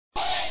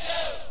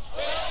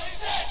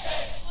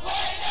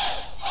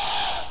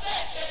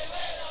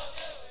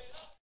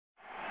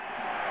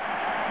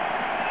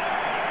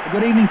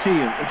Good evening to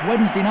you. It's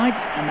Wednesday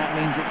night, and that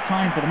means it's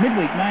time for the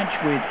midweek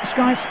match with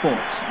Sky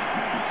Sports.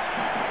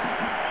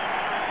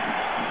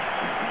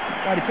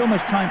 Right, it's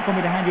almost time for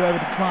me to hand you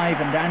over to Clive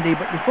and Andy,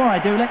 but before I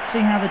do, let's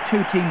see how the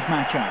two teams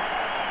match up.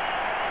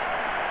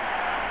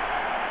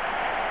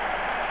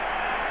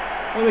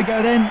 Here we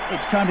go then.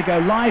 It's time to go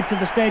live to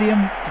the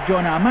stadium to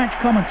join our match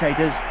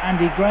commentators,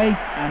 Andy Gray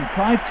and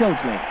Clive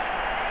Tilsley.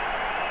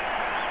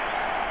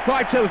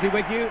 Clive Tilsley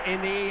with you in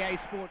the EA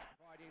Sports,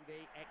 providing the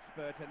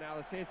expert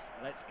analysis.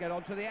 Let's get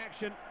on to the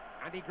action.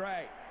 Andy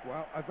Gray.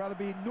 Well, I'd rather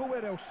be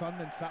nowhere else, son,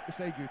 than sat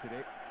beside you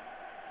today.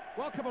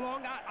 Welcome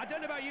along. I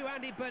don't know about you,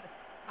 Andy, but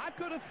I've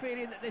got a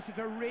feeling that this is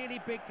a really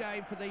big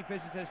game for the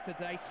visitors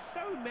today.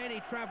 So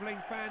many travelling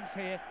fans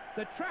here.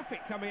 The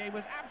traffic coming in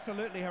was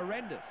absolutely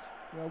horrendous.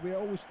 Well, we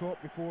always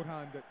thought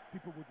beforehand that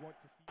people would want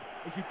to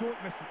see is you don't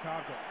miss the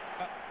target.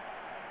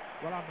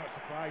 Well, I'm not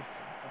surprised.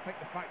 I think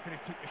the fact that he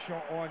took the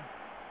shot on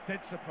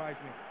did surprise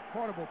me.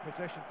 Horrible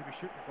position to be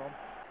shooting from.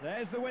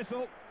 There's the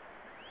whistle.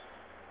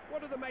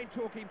 What are the main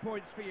talking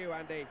points for you,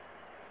 Andy?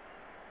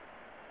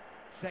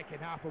 Second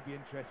half will be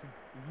interesting.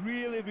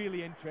 Really,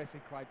 really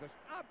interesting, Clive. There's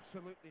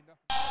absolutely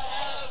nothing.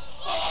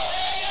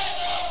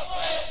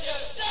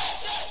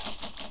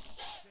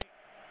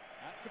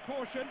 That's a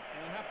caution.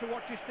 He'll have to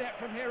watch his step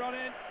from here on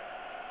in.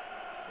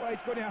 Well,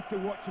 he's going to have to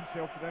watch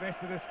himself for the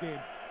rest of this game.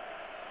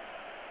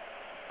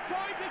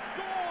 Time to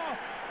score!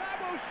 That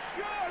will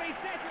surely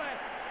settle it!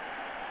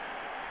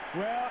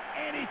 Well,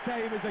 any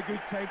time is a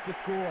good time to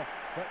score,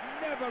 but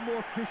never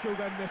more crucial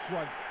than this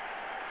one.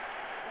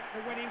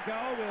 The winning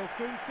goal, we'll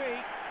soon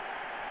see.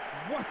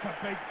 What a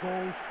big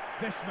goal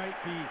this might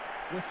be,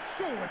 with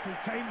so little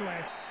time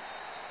left.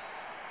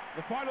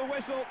 The final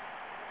whistle.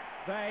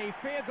 They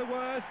feared the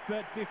worst,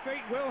 but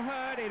defeat will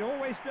hurt, it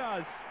always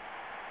does.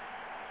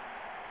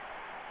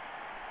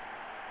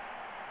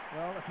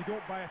 Well, if you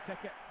don't buy a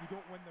ticket, you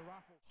don't win the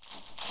raffle.